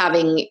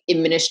having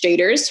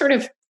administrators sort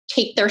of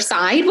take their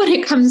side when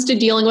it comes to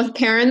dealing with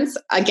parents.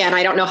 Again,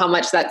 I don't know how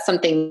much that's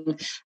something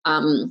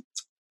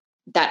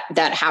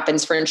that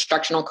happens for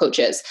instructional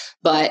coaches,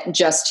 but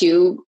just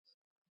to,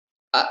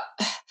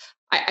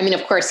 I mean,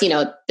 of course,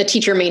 the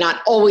teacher may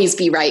not always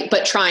be right,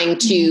 but trying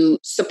to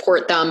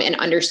support them and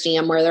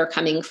understand where they're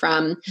coming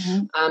from.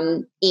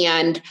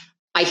 And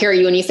I hear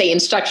you when you say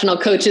instructional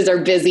coaches are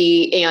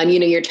busy and,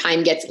 your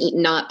time gets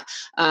eaten up.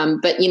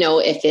 But,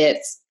 if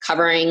it's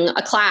covering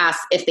a class,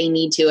 if they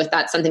need to, if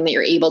that's something that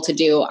you're able to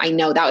do, I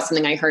know that was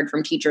something I heard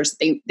from teachers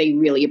they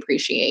really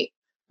appreciate.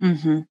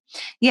 Mm-hmm.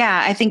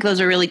 Yeah, I think those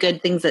are really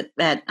good things that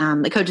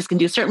the coaches can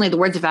do. Certainly the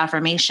words of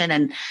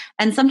affirmation.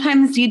 And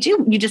sometimes you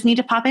just need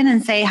to pop in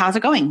and say, how's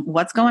it going?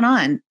 What's going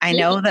on? I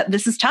know that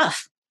this is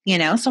tough,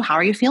 so how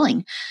are you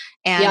feeling?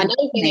 And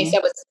another thing I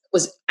said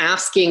was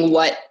asking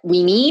what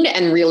we need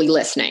and really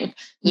listening,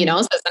 so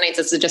sometimes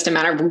it's just a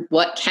matter of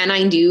what can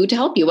I do to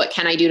help you? What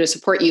can I do to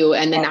support you?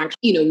 And then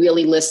actually,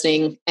 really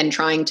listening and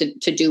trying to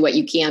do what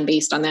you can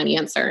based on that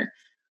answer.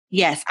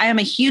 Yes, I am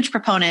a huge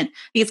proponent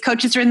because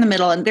coaches are in the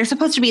middle and they're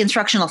supposed to be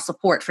instructional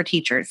support for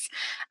teachers.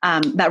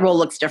 That role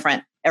looks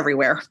different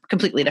everywhere,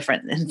 completely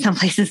different in some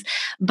places.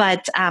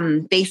 But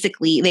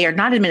basically, they are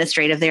not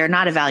administrative. They are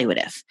not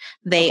evaluative.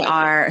 They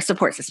are a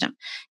support system.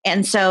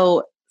 And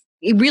so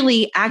it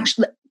really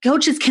actually,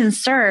 coaches can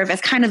serve as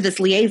kind of this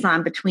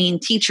liaison between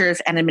teachers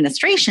and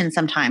administration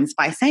sometimes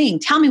by saying,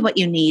 tell me what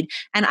you need.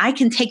 And I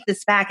can take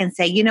this back and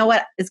say,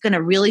 what is going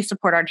to really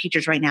support our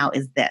teachers right now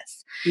is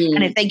this.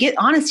 And if they get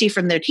honesty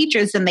from their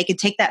teachers, then they can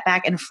take that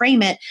back and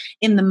frame it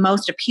in the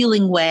most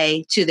appealing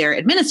way to their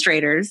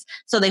administrators.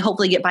 So they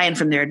hopefully get buy-in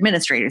from their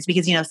administrators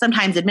because,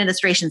 sometimes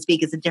administration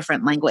speak is a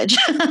different language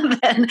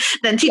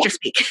than teacher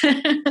speak.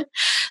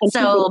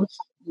 So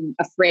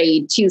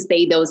afraid to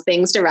say those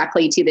things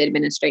directly to the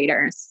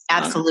administrators.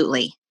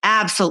 Absolutely.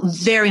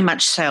 Very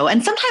much so.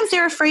 And sometimes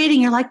they're afraid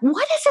and you're like,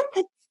 what is it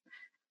that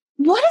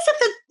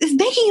is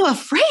making you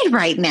afraid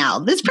right now?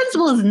 This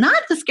principal is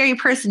not the scary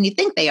person you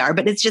think they are,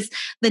 but it's just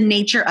the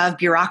nature of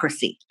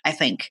bureaucracy, I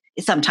think,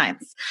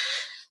 sometimes.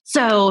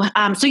 So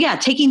yeah,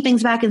 taking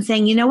things back and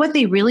saying, what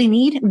they really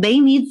need? They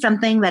need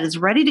something that is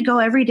ready to go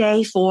every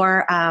day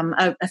for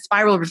a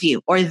spiral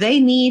review, or they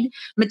need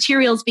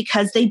materials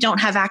because they don't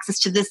have access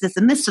to this,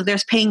 and this, so they're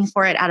paying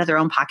for it out of their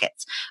own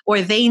pockets.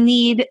 Or they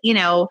need,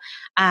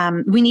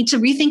 we need to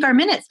rethink our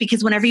minutes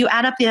because whenever you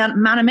add up the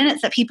amount of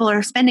minutes that people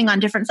are spending on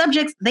different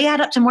subjects, they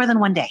add up to more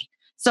than one day.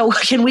 So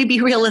can we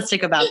be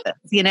realistic about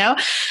this,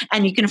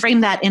 And you can frame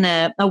that in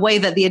a way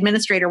that the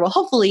administrator will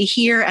hopefully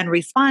hear and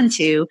respond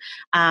to.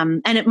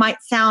 And it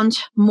might sound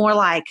more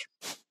like,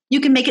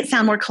 you can make it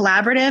sound more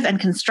collaborative and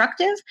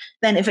constructive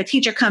than if a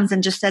teacher comes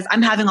and just says,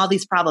 I'm having all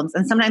these problems.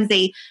 And sometimes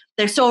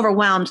they're so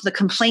overwhelmed, the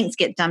complaints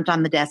get dumped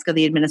on the desk of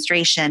the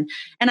administration.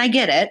 And I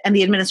get it. And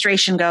the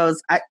administration goes,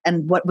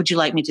 and what would you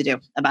like me to do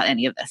about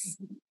any of this?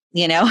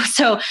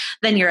 So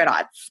then you're at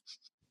odds.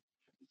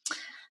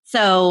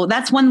 So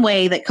that's one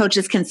way that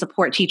coaches can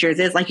support teachers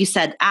is, like you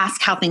said,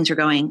 ask how things are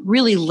going,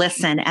 really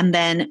listen, and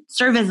then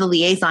serve as a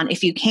liaison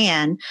if you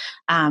can,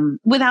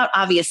 without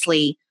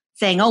obviously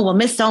saying, oh, well,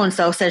 Miss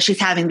So-and-so says she's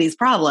having these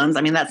problems.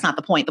 I mean, that's not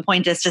the point. The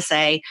point is to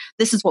say,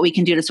 this is what we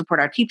can do to support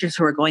our teachers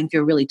who are going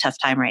through a really tough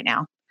time right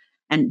now,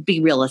 and be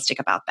realistic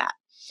about that.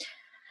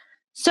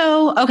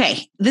 So,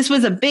 okay, this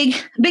was a big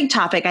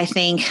topic, I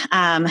think,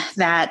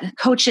 that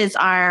coaches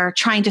are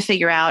trying to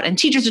figure out and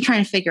teachers are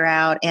trying to figure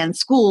out and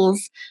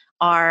schools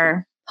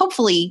are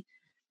hopefully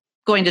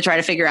going to try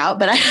to figure out,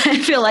 but I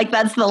feel like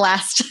that's the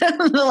last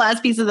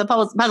piece of the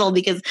puzzle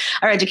because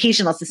our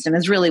educational system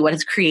is really what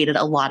has created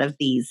a lot of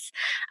these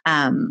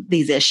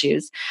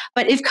issues.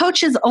 But if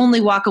coaches only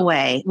walk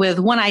away with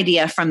one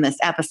idea from this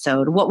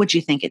episode, what would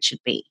you think it should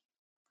be?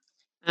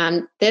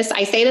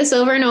 I say this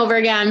over and over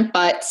again,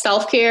 but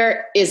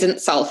self-care isn't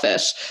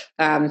selfish.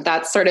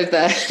 That's sort of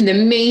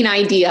the main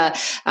idea.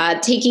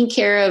 Taking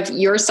care of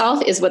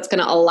yourself is what's going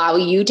to allow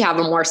you to have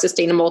a more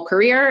sustainable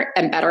career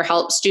and better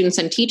help students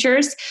and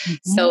teachers.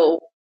 Mm-hmm. So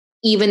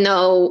even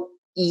though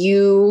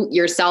you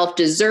yourself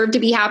deserve to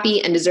be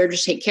happy and deserve to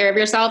take care of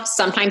yourself,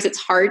 sometimes it's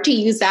hard to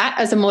use that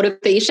as a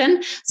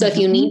motivation. So if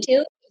you need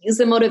to use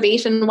the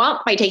motivation,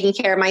 well, by taking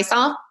care of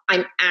myself,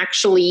 I'm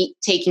actually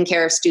taking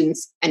care of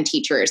students and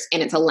teachers,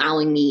 and it's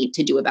allowing me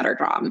to do a better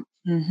job.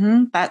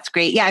 Mm-hmm. That's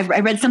great. Yeah, I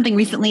read something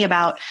recently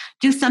about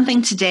do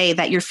something today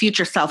that your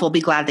future self will be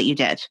glad that you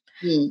did.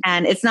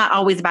 And it's not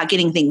always about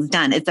getting things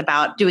done. It's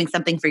about doing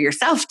something for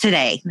yourself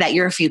today that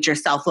your future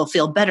self will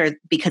feel better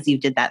because you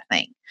did that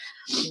thing.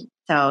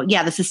 So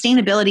yeah, the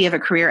sustainability of a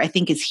career, I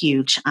think, is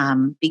huge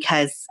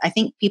because I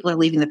think people are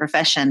leaving the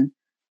profession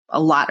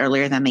a lot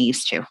earlier than they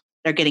used to.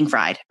 They're getting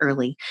fried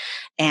early.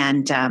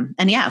 And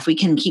yeah, if we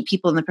can keep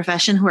people in the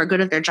profession who are good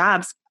at their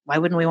jobs, why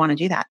wouldn't we want to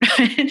do that?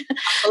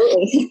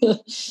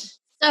 Absolutely.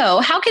 So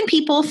how can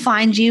people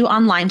find you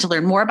online to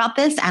learn more about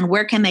this, and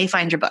where can they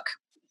find your book?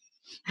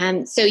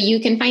 So you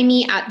can find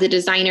me at The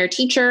Designer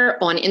Teacher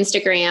on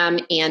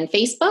Instagram and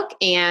Facebook.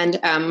 And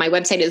my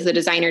website is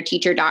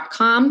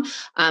thedesignerteacher.com.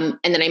 And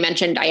then I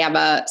mentioned I have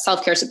a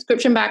self-care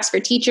subscription box for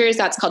teachers.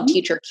 That's called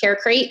Teacher Care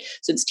Crate.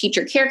 So it's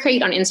Teacher Care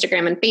Crate on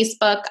Instagram and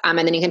Facebook. And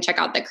then you can check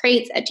out the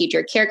crates at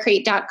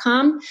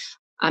teachercarecrate.com.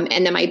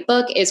 And then my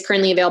book is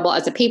currently available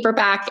as a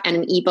paperback and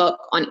an ebook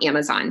on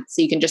Amazon.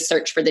 So you can just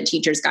search for The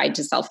Teacher's Guide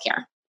to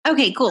Self-Care.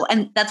 Okay, cool.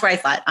 And that's where I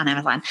saw it, on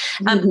Amazon.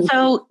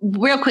 So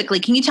real quickly,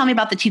 can you tell me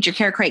about the Teacher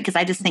Care Crate? Because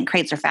I just think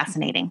crates are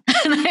fascinating.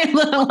 And I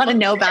want to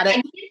know about it. I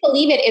can't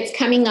believe it. It's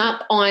coming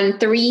up on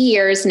 3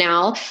 years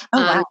now. Oh,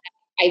 wow.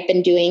 I've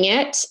been doing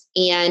it,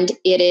 and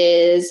it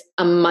is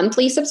a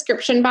monthly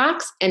subscription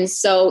box. And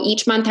so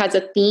each month has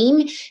a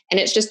theme, and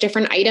it's just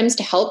different items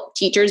to help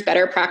teachers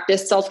better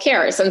practice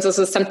self-care. Since this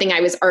was something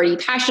I was already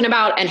passionate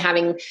about and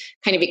having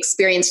kind of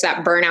experienced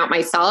that burnout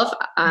myself.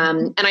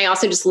 And I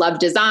also just love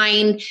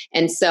design.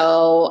 And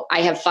so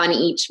I have fun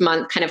each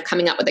month kind of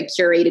coming up with a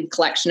curated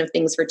collection of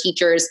things for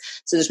teachers.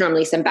 So there's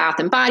normally some bath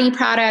and body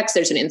products.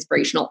 There's an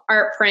inspirational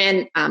art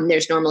print.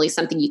 There's normally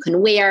something you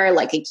can wear,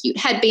 like a cute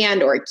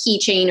headband or a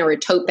keychain or a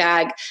tote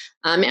bag.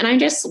 And I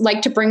just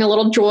like to bring a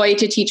little joy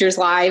to teachers'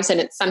 lives.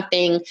 And it's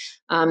something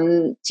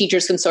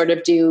teachers can sort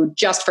of do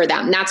just for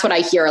them. And that's what I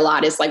hear a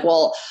lot is like,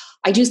 well,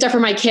 I do stuff for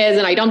my kids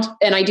and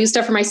I do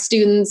stuff for my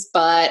students,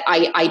 but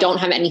I don't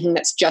have anything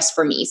that's just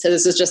for me. So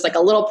this is just like a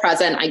little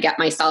present I get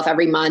myself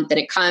every month, and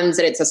it comes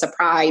and it's a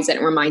surprise and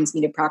it reminds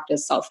me to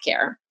practice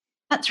self-care.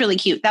 That's really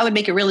cute. That would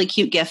make a really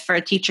cute gift for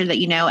a teacher that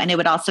you know, and it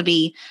would also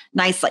be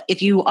nice. Like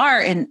if you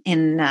are in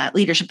a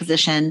leadership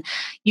position,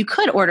 you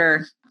could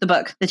order the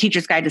book, The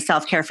Teacher's Guide to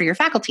Self-Care, for your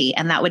faculty,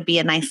 and that would be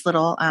a nice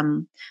little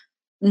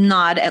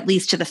nod, at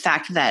least to the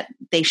fact that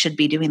they should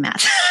be doing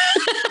that.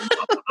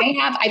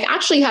 I've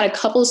actually had a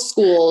couple of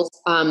schools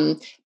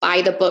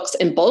buy the books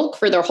in bulk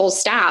for their whole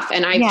staff,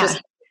 and I'm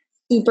just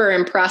super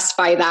impressed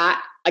by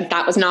that. Like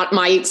that was not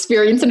my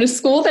experience in a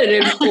school that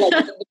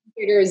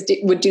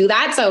would do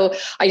that. So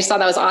I just thought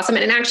that was awesome.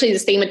 And actually the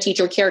same with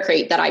Teacher Care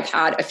Crate, that I've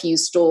had a few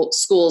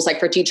schools like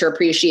for Teacher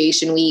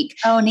Appreciation Week.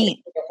 Oh, neat.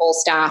 For their whole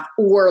staff,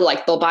 or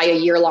like they'll buy a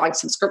year-long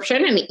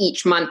subscription and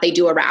each month they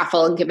do a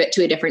raffle and give it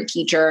to a different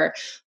teacher.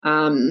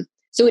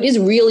 So it is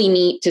really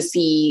neat to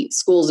see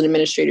schools and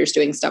administrators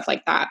doing stuff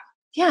like that.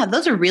 Yeah,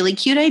 those are really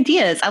cute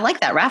ideas. I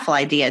like that raffle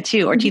idea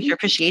too, or teacher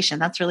appreciation.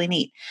 That's really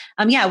neat.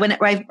 When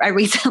I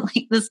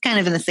recently, this is kind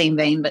of in the same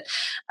vein, but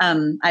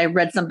I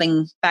read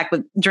something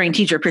during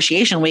Teacher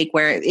Appreciation Week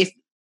where if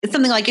it's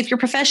something like if your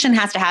profession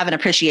has to have an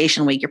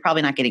appreciation week, you're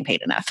probably not getting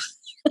paid enough.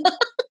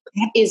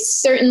 That is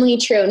certainly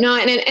true. No,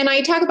 and I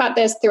talk about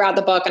this throughout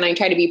the book, and I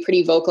try to be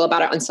pretty vocal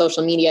about it on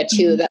social media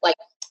too, that like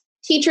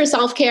teacher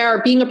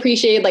self-care, being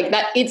appreciated, like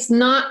that, it's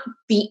not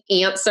the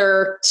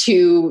answer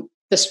to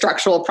the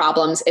structural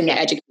problems in the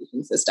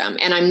education system.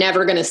 And I'm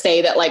never going to say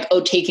that like,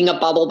 taking a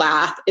bubble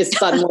bath is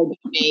suddenly going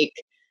to make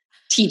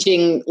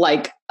teaching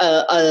like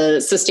a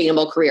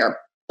sustainable career.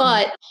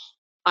 But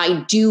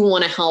I do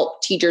want to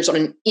help teachers on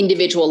an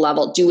individual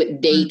level do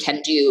what they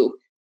can do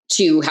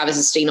to have a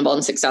sustainable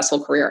and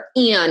successful career.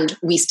 And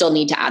we still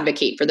need to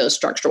advocate for those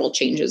structural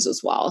changes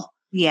as well.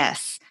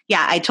 Yes.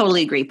 Yeah, I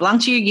totally agree. Belong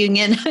to your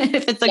union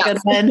if it's a good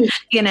one.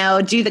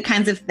 Do the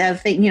kinds of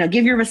thing,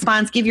 give your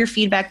response, give your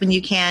feedback when you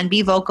can,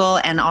 be vocal,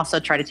 and also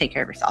try to take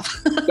care of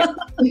yourself.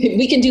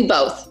 We can do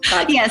both.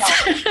 Yes.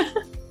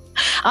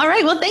 All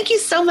right. Well, thank you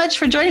so much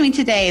for joining me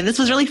today. This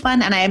was really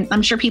fun. And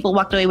I'm sure people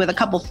walked away with a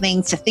couple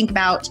things to think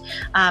about.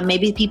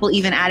 Maybe people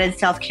even added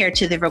self-care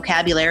to their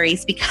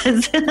vocabularies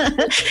because,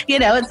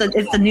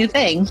 it's a new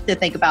thing to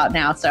think about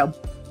now. So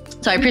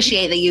I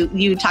appreciate that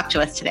you talked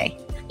to us today.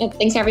 Yeah,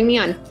 thanks for having me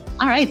on.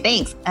 All right,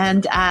 thanks.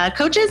 And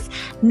coaches,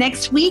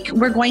 next week,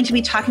 we're going to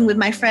be talking with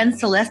my friend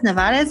Celeste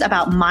Nevarez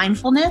about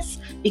mindfulness,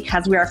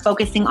 because we are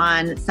focusing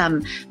on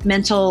some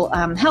mental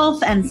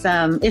health and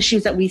some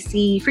issues that we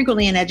see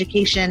frequently in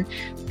education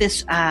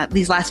these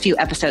last few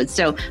episodes.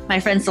 So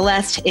my friend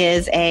Celeste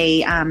is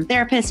a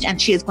therapist,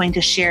 and she is going to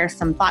share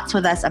some thoughts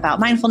with us about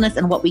mindfulness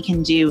and what we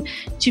can do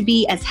to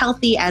be as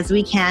healthy as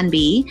we can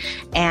be.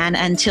 And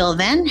until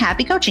then,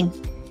 happy coaching.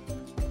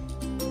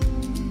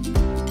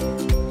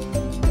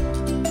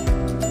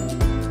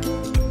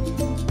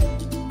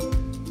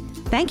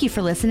 Thank you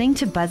for listening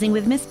to Buzzing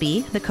with Miss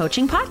B, the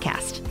coaching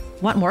podcast.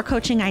 Want more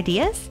coaching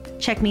ideas?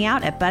 Check me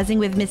out at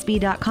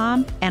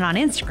buzzingwithmissb.com and on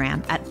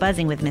Instagram at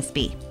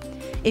buzzingwithmissb.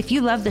 If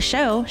you love the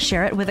show,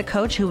 share it with a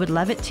coach who would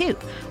love it too,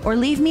 or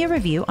leave me a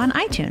review on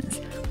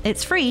iTunes.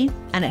 It's free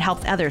and it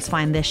helps others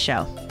find this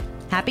show.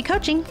 Happy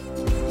coaching!